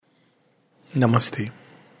Namaste.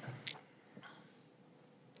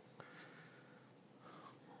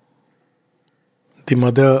 The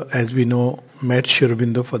mother, as we know, met Sri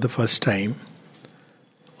Aurobindo for the first time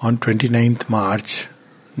on 29th March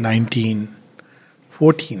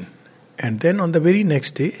 1914. And then on the very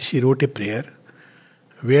next day, she wrote a prayer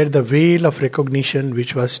where the veil of recognition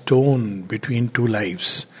which was torn between two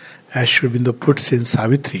lives, as Sri Aurobindo puts in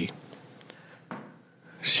Savitri,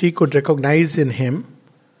 she could recognize in him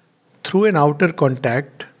through an outer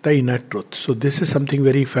contact the inner truth. So this is something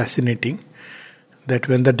very fascinating, that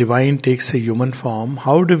when the divine takes a human form,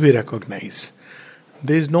 how do we recognize?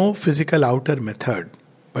 There is no physical outer method,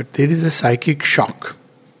 but there is a psychic shock.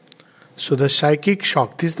 So the psychic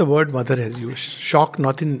shock, this is the word mother has used. Shock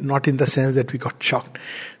not in the sense that we got shocked,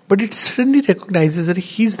 but it certainly recognizes that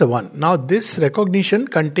he's the one. Now this recognition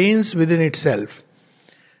contains within itself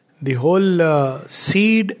the whole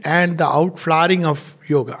seed and the outflowering of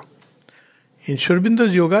yoga. In Sri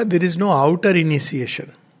Aurobindo's yoga, there is no outer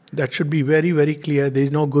initiation. That should be very, very clear. There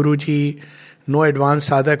is no Guruji, no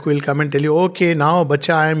advanced sadhak will come and tell you, okay, now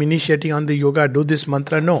bacha, I am initiating on the yoga, do this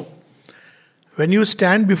mantra. No. When you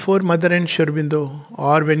stand before Mother and Sri Aurobindo,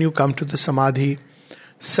 or when you come to the Samadhi,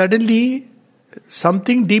 suddenly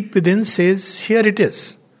something deep within says, here it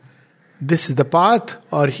is. This is the path,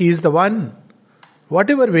 or he is the one.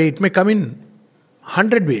 Whatever way, it may come in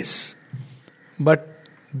 100 ways. But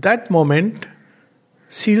that moment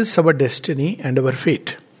seals our destiny and our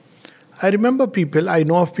fate. I remember I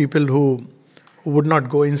know of people who would not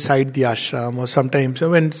go inside the ashram, or sometimes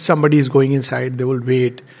when somebody is going inside, they will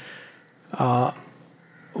wait.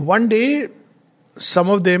 One day,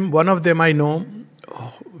 one of them I know,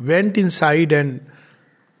 went inside and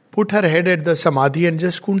put her head at the samadhi and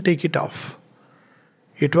just couldn't take it off.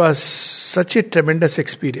 It was such a tremendous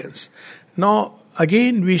experience. Now,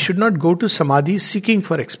 again, we should not go to samadhi seeking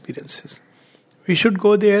for experiences. We should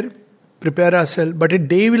go there, prepare ourselves, but a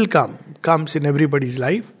day will comes in everybody's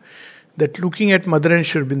life, that looking at Mother and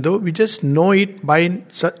Sri Aurobindo, we just know it by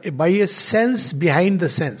a sense behind the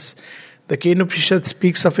sense. The Kena Upanishad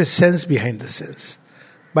speaks of a sense behind the sense,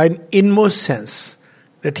 by an inmost sense,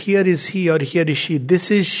 that here is he or here is she,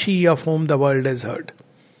 this is she of whom the world has heard.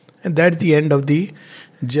 And that's the end of the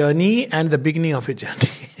journey and the beginning of a journey.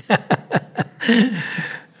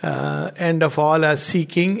 End of all our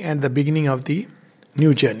seeking and the beginning of the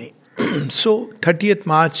new journey. So, 30th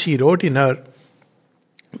March, she wrote in her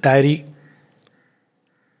diary,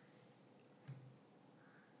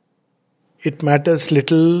 it matters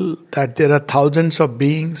little that there are thousands of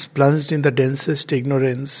beings plunged in the densest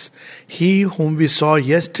ignorance. He whom we saw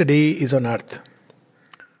yesterday is on earth.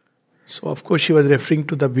 So, of course, she was referring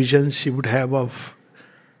to the visions she would have of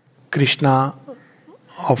Krishna,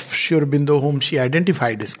 of Sri Aurobindo, whom she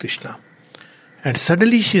identified as Krishna. And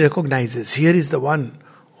suddenly she recognizes, here is the one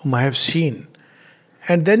whom I have seen.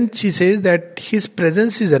 And then she says that his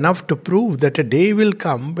presence is enough to prove that a day will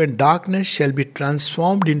come when darkness shall be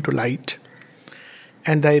transformed into light,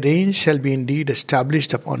 and thy reign shall be indeed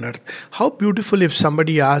established upon earth. How beautiful if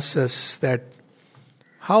somebody asks us that,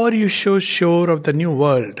 how are you so sure of the new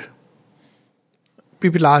world?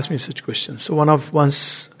 People ask me such questions. So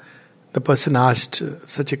once the person asked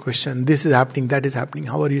such a question, this is happening, that is happening,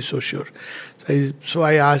 how are you so sure? So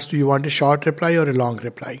I asked, do you want a short reply or a long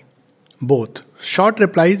reply? Both. Short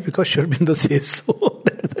replies because Sri Aurobindo says so.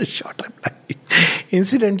 That's a short reply.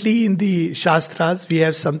 Incidentally, in the Shastras, we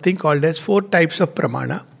have something called as 4 types of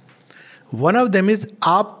pramana. One of them is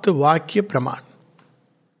Apta Vakya Praman.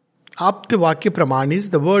 Apta Vakya Praman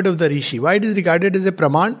is the word of the Rishi. Why it is regarded as a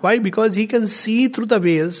Praman? Why? Because he can see through the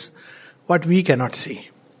veils what we cannot see.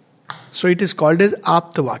 So it is called as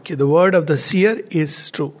Apta Vakya. The word of the seer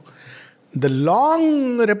is true. The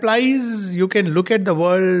long replies, you can look at the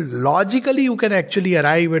world, logically you can actually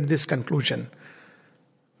arrive at this conclusion.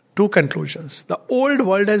 2 conclusions. The old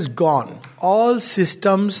world has gone. All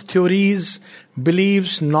systems, theories,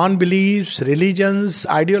 beliefs, non-beliefs, religions,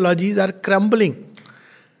 ideologies are crumbling.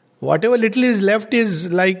 Whatever little is left is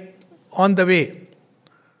like on the way.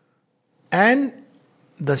 And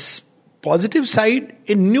the positive side,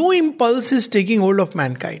 a new impulse is taking hold of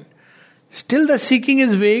mankind. Still the seeking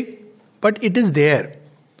is vague, but it is there.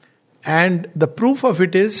 And the proof of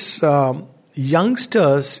it is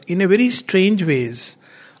youngsters in a very strange ways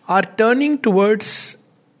are turning towards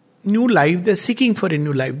new life. They're seeking for a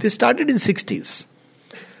new life. They started in 60s.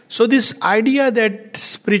 So this idea that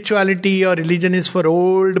spirituality or religion is for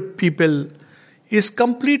old people is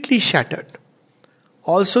completely shattered.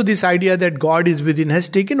 Also this idea that God is within has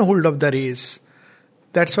taken hold of the race.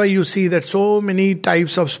 That's why you see that so many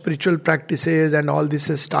types of spiritual practices and all this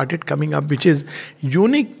has started coming up, which is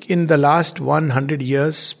unique in the last 100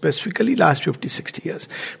 years, specifically last 50, 60 years.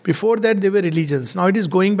 Before that, they were religions. Now it is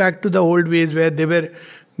going back to the old ways where they were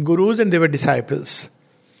gurus and they were disciples.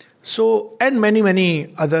 So, and many,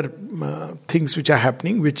 many other things which are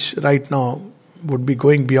happening, which right now would be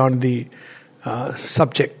going beyond the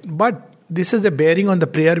subject. But this is the bearing on the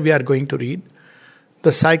prayer we are going to read.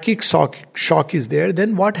 The psychic shock is there.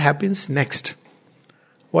 Then what happens next?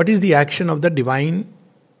 What is the action of the divine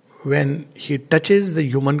when he touches the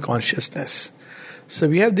human consciousness? So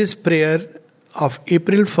we have this prayer of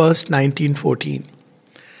April 1st, 1914.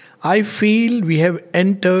 I feel we have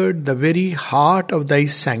entered the very heart of thy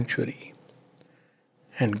sanctuary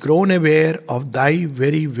and grown aware of thy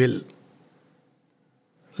very will.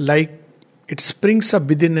 Like it springs up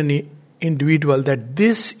within an individual that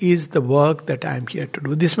this is the work that I am here to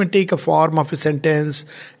do. This may take a form of a sentence,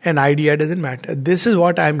 an idea, doesn't matter. This is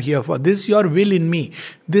what I am here for. This is your will in me.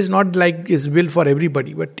 This is not like is will for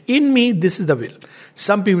everybody, but in me, this is the will.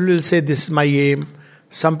 Some people will say this is my aim.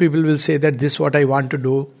 Some people will say that this is what I want to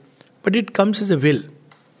do. But it comes as a will.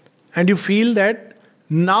 And you feel that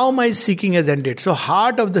now my seeking has ended. So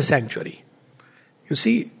heart of the sanctuary. You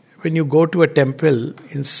see, when you go to a temple,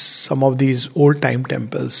 in some of these old time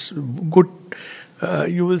temples, good,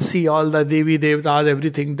 you will see all the Devi, Devatas,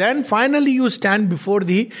 everything. Then finally you stand before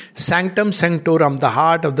the sanctum sanctorum, the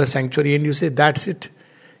heart of the sanctuary, and you say, that's it.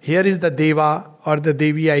 Here is the Deva or the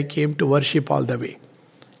Devi I came to worship all the way.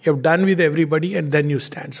 You have done with everybody and then you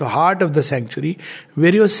stand. So heart of the sanctuary,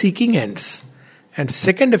 where your seeking ends. And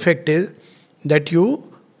second effect is that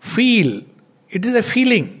you feel. It is a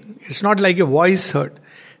feeling. It's not like a voice heard.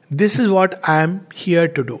 This is what I am here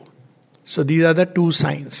to do. So these are the two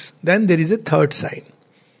signs. Then there is a third sign.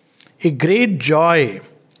 A great joy,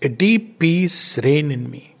 a deep peace reign in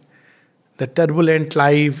me. The turbulent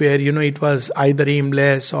life where, it was either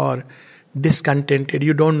aimless or discontented.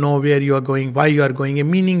 You don't know where you are going, why you are going. A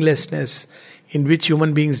meaninglessness in which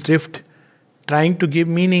human beings drift, trying to give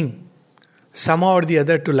meaning somehow or the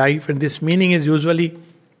other to life. And this meaning is usually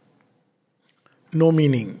no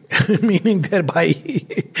meaning. Meaning thereby,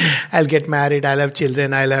 I'll get married, I'll have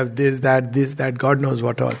children, I'll have this, that, God knows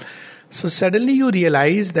what all. So suddenly you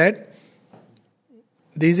realize that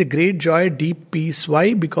there is a great joy, deep peace.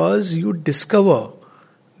 Why? Because you discover.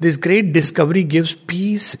 This great discovery gives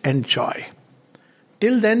peace and joy.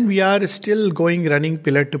 Till then we are still running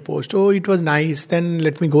pillar to post. Oh, it was nice, then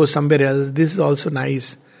let me go somewhere else. This is also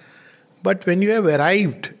nice. But when you have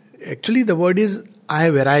arrived, actually the word is, I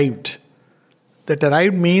have arrived. That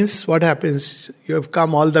arrived means what happens? You have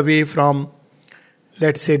come all the way from,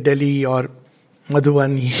 let's say, Delhi or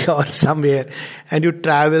Madhubani or somewhere, and you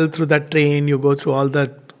travel through the train, you go through all the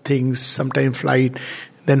things, sometimes flight,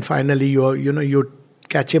 then finally you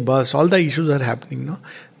catch a bus, all the issues are happening. No?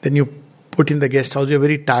 Then you put in the guest house, you're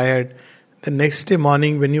very tired. The next day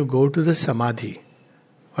morning when you go to the Samadhi,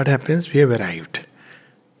 what happens? We have arrived.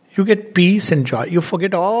 You get peace and joy. You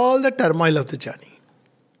forget all the turmoil of the journey.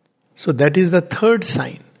 So that is the third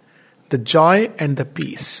sign. The joy and the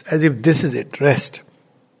peace. As if this is it, rest.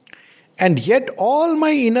 And yet all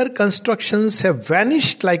my inner constructions have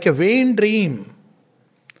vanished like a vain dream.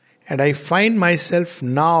 And I find myself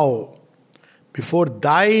now before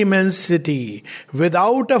thy immensity,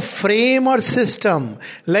 without a frame or system,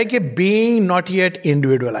 like a being not yet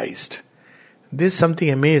individualized. This is something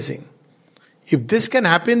amazing. If this can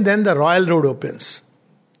happen, then the royal road opens.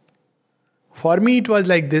 For me, it was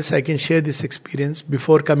like this. I can share this experience.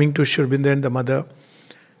 Before coming to Sri Aurobindo and the mother,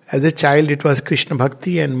 as a child, it was Krishna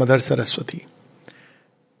Bhakti and Mother Saraswati.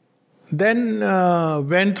 Then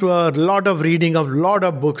went through a lot of reading of lot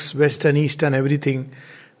of books, Western, Eastern, everything.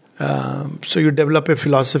 So you develop a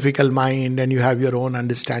philosophical mind and you have your own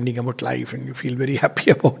understanding about life and you feel very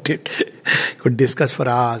happy about it. You could discuss for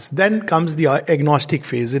hours. Then comes the agnostic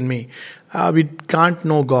phase in me. We can't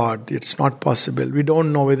know God. It's not possible. We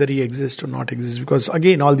don't know whether He exists or not exists. Because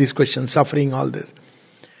again, all these questions, suffering, all this.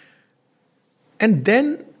 And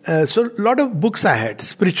then, so a lot of books I had.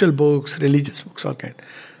 Spiritual books, religious books, all kind.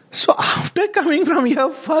 So after coming from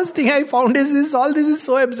here, first thing I found is this, all this is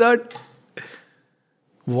so absurd.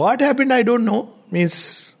 What happened, I don't know.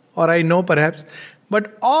 Or I know perhaps.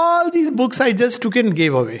 But all these books I just took and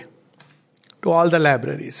gave away to all the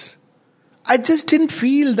libraries. I just didn't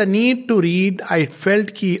feel the need to read. I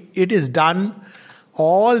felt it is done.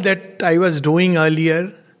 All that I was doing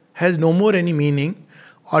earlier has no more any meaning.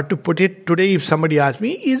 Or to put it today, if somebody asks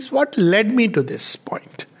me, is what led me to this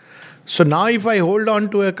point. So now if I hold on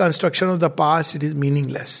to a construction of the past, it is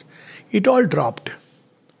meaningless. It all dropped.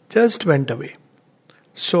 Just went away.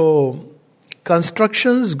 So,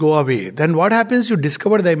 constructions go away. Then what happens? You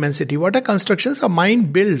discover the immensity. What are constructions? A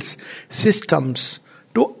mind builds systems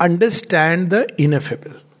to understand the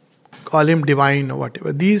ineffable. Call him divine or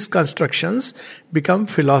whatever. These constructions become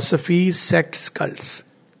philosophies, sects, cults.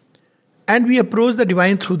 And we approach the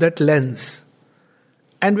divine through that lens.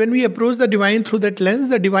 And when we approach the divine through that lens,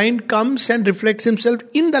 the divine comes and reflects himself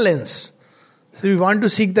in the lens. So we want to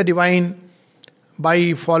seek the divine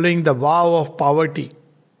by following the vow of poverty.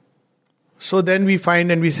 So then we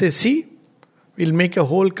find and we say, see, we'll make a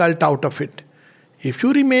whole cult out of it. If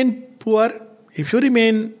you remain poor, if you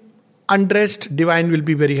remain undressed, divine will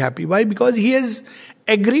be very happy. Why? Because he has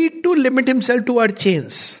agreed to limit himself to our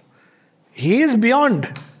chains. He is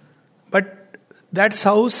beyond. But that's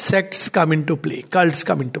how sects come into play, cults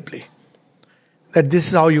come into play. That this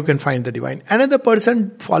is how you can find the divine. Another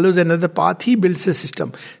person follows another path, he builds a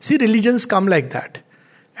system. See, religions come like that.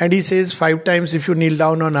 And he says 5 times if you kneel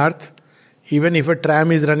down on earth, even if a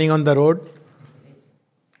tram is running on the road,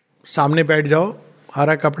 सामने बैठ जाओ,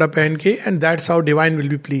 हरा कपड़ा पहन के, and that's how divine will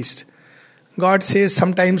be pleased. God says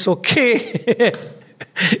sometimes, okay,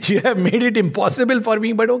 you have made it impossible for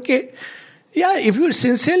me, but okay. Yeah, if you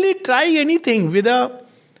sincerely try anything with a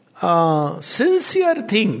sincere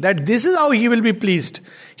thing, that this is how he will be pleased,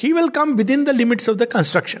 he will come within the limits of the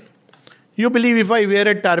construction. You believe if I wear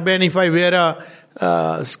a turban, if I wear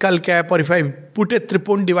a skull cap, or if I put a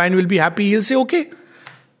tripun, divine will be happy, he'll say okay.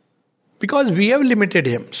 Because we have limited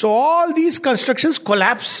him. So all these constructions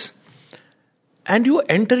collapse. And you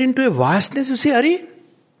enter into a vastness, you say, Are,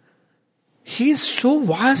 he is so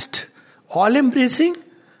vast, all-embracing,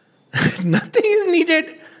 nothing is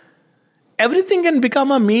needed. Everything can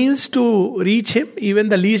become a means to reach him, even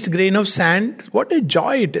the least grain of sand. What a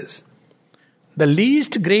joy it is. The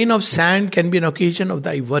least grain of sand can be an occasion of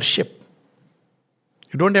thy worship.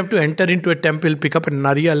 You don't have to enter into a temple, pick up a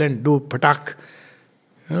nariyal and do patak.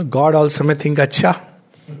 God also may think, Acha,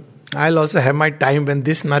 I'll also have my time when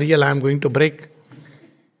this nariyal I am going to break.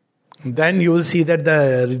 Then you will see that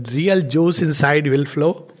the real juice inside will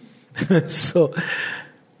flow. So,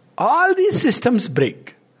 all these systems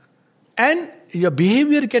break. And your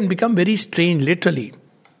behavior can become very strange, literally.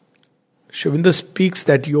 Sri Aurobindo speaks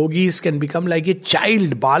that yogis can become like a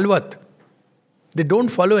child, balvat. They don't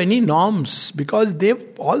follow any norms because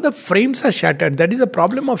all the frames are shattered. That is the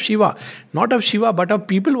problem of Shiva. Not of Shiva, but of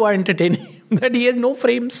people who are entertaining. That he has no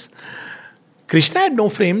frames. Krishna had no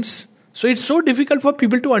frames. So it's so difficult for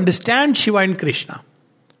people to understand Shiva and Krishna.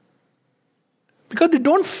 Because they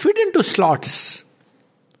don't fit into slots.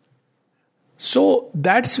 So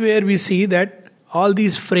that's where we see that all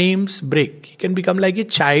these frames break. He can become like a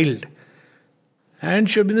child. And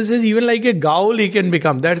Sri Aurobindo says, even like a gaul he can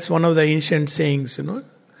become. That's one of the ancient sayings,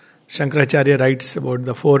 Shankaracharya writes about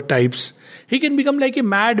the 4 types. He can become like a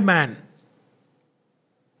madman.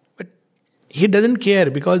 But he doesn't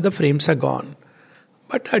care because the frames are gone.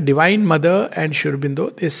 But a Divine Mother and Sri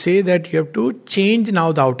Aurobindo, they say that you have to change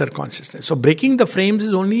now the outer consciousness. So breaking the frames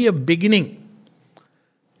is only a beginning.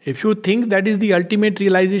 If you think that is the ultimate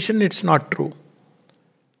realization, it's not true.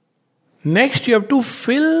 Next, you have to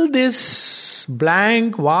fill this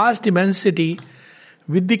blank, vast immensity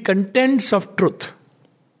with the contents of truth.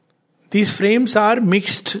 These frames are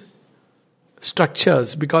mixed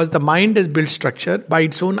structures because the mind has built structure by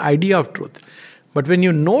its own idea of truth. But when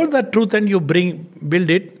you know the truth and you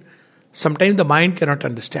build it, sometimes the mind cannot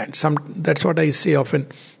understand. That's what I say often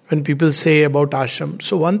when people say about ashram.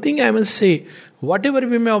 So one thing I must say, whatever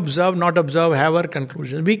we may observe, not observe, have our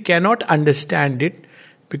conclusions, we cannot understand it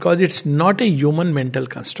because it's not a human mental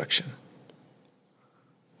construction.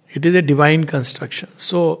 It is a divine construction.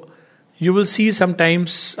 So you will see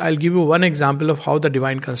sometimes, I'll give you one example of how the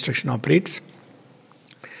divine construction operates.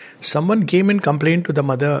 Someone came and complained to the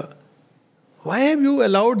mother, why have you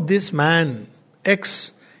allowed this man,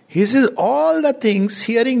 X? He says all the things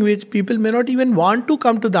hearing which people may not even want to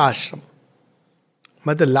come to the ashram.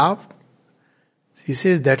 Mother laughed. He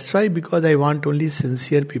says, that's why, because I want only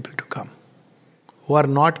sincere people to come, who are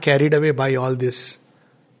not carried away by all this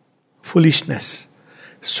foolishness.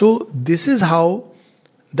 So this is how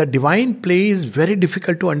the divine play is very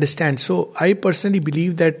difficult to understand. So I personally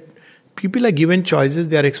believe that people are given choices,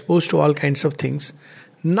 they are exposed to all kinds of things.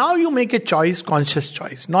 Now you make a choice, conscious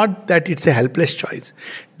choice, not that it's a helpless choice.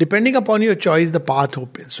 Depending upon your choice, the path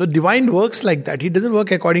opens. So divine works like that. He doesn't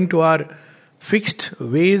work according to our fixed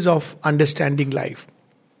ways of understanding life.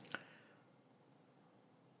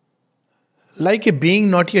 Like a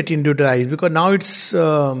being not yet individualized, because now it's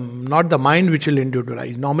not the mind which will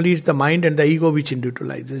individualize. Normally it's the mind and the ego which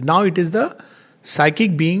individualizes. Now it is the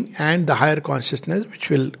psychic being and the higher consciousness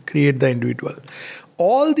which will create the individual.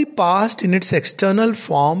 all the past in its external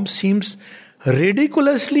form seems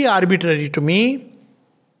ridiculously arbitrary to me,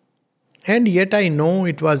 and yet I know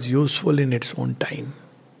it was useful in its own time.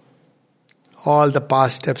 All the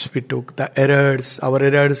past steps we took, the errors, our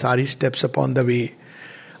errors are steps upon the way.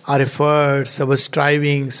 Our efforts, our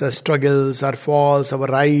strivings, our struggles, our falls, our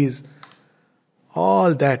rise,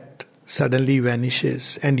 all that suddenly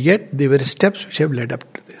vanishes. And yet they were steps which have led up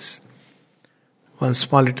to this. One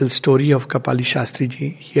small little story of Kapali Shastri Ji.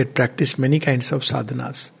 He had practiced many kinds of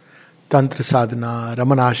sadhanas. Tantra sadhana,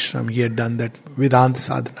 Ramanashram, he had done that, Vedanta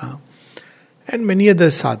sadhana, and many other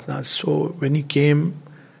sadhanas. So when he came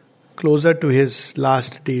closer to his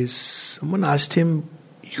last days, someone asked him,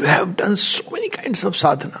 "You have done so many kinds of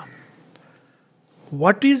sadhana.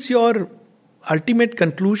 What is your ultimate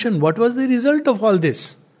conclusion? What was the result of all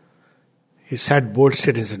this?" He sat bold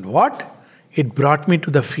straight and said, "What? It brought me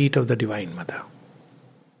to the feet of the Divine Mother."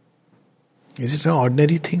 Is it an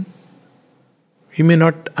ordinary thing? We may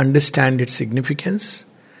not understand its significance.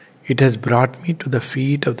 It has brought me to the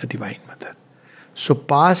feet of the Divine Mother. So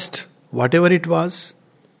past, whatever it was,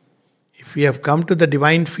 if we have come to the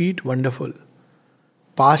divine feet, wonderful.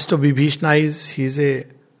 Past of Vibhishna is, he is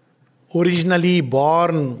originally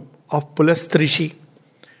born of Pulastrishi,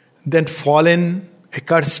 then fallen,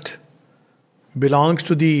 accursed, belongs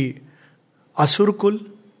to the Asurkul.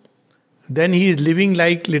 Then he is living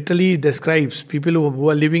like, literally describes people who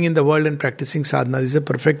are living in the world and practicing sadhana. This is a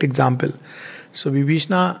perfect example. So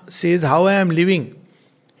Vibhishna says, how I am living?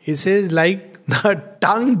 He says, like the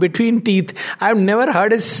tongue between teeth. I have never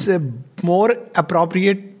heard a more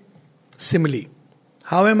appropriate simile.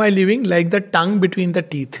 How am I living? Like the tongue between the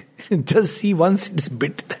teeth. Just see once it's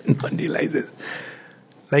bit, then one realizes.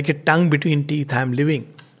 Like a tongue between teeth, I am living.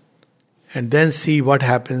 And then see what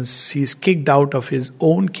happens. He is kicked out of his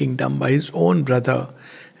own kingdom by his own brother.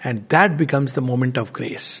 And that becomes the moment of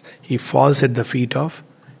grace. He falls at the feet of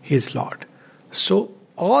his Lord. So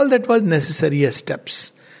all that was necessary as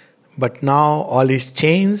steps. But now all is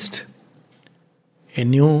changed. A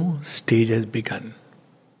new stage has begun.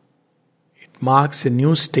 It marks a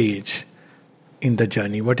new stage in the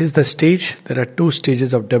journey. What is the stage? There are two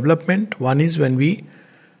stages of development. One is when we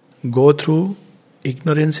go through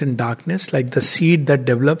ignorance and darkness, like the seed that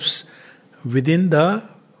develops within the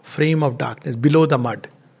frame of darkness, below the mud.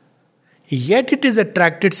 Yet it is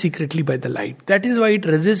attracted secretly by the light. That is why it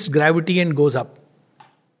resists gravity and goes up.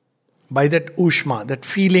 By that ushma, that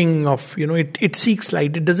feeling of, it seeks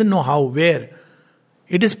light. It doesn't know how, where.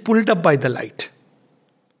 It is pulled up by the light.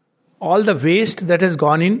 All the waste that has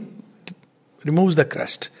gone in removes the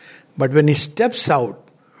crust. But when it steps out,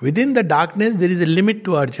 within the darkness, there is a limit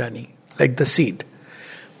to our journey, like the seed.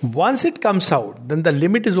 Once it comes out, then the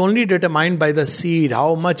limit is only determined by the seed,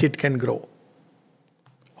 how much it can grow.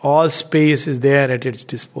 All space is there at its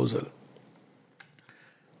disposal.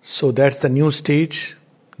 So that's the new stage,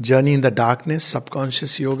 journey in the darkness,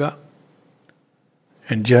 subconscious yoga,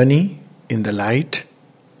 and journey in the light,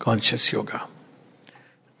 conscious yoga.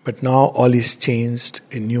 But now all is changed,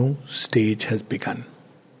 a new stage has begun.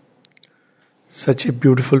 Such a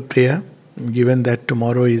beautiful prayer, given that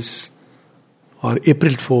tomorrow is, or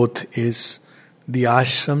April 4th is the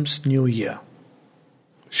ashram's new year.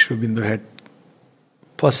 Sri Aurobindo had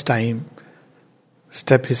first time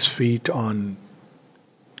step his feet on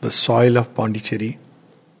the soil of Pondicherry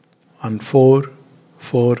on 4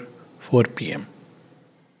 p.m.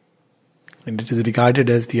 And it is regarded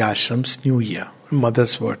as the ashram's new year,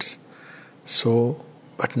 mother's words. So,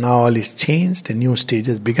 but now all is changed, a new stage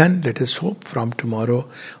has begun. Let us hope from tomorrow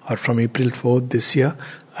or from April 4th this year,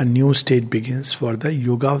 a new stage begins for the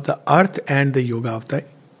yoga of the earth and the yoga of the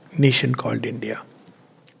nation called India.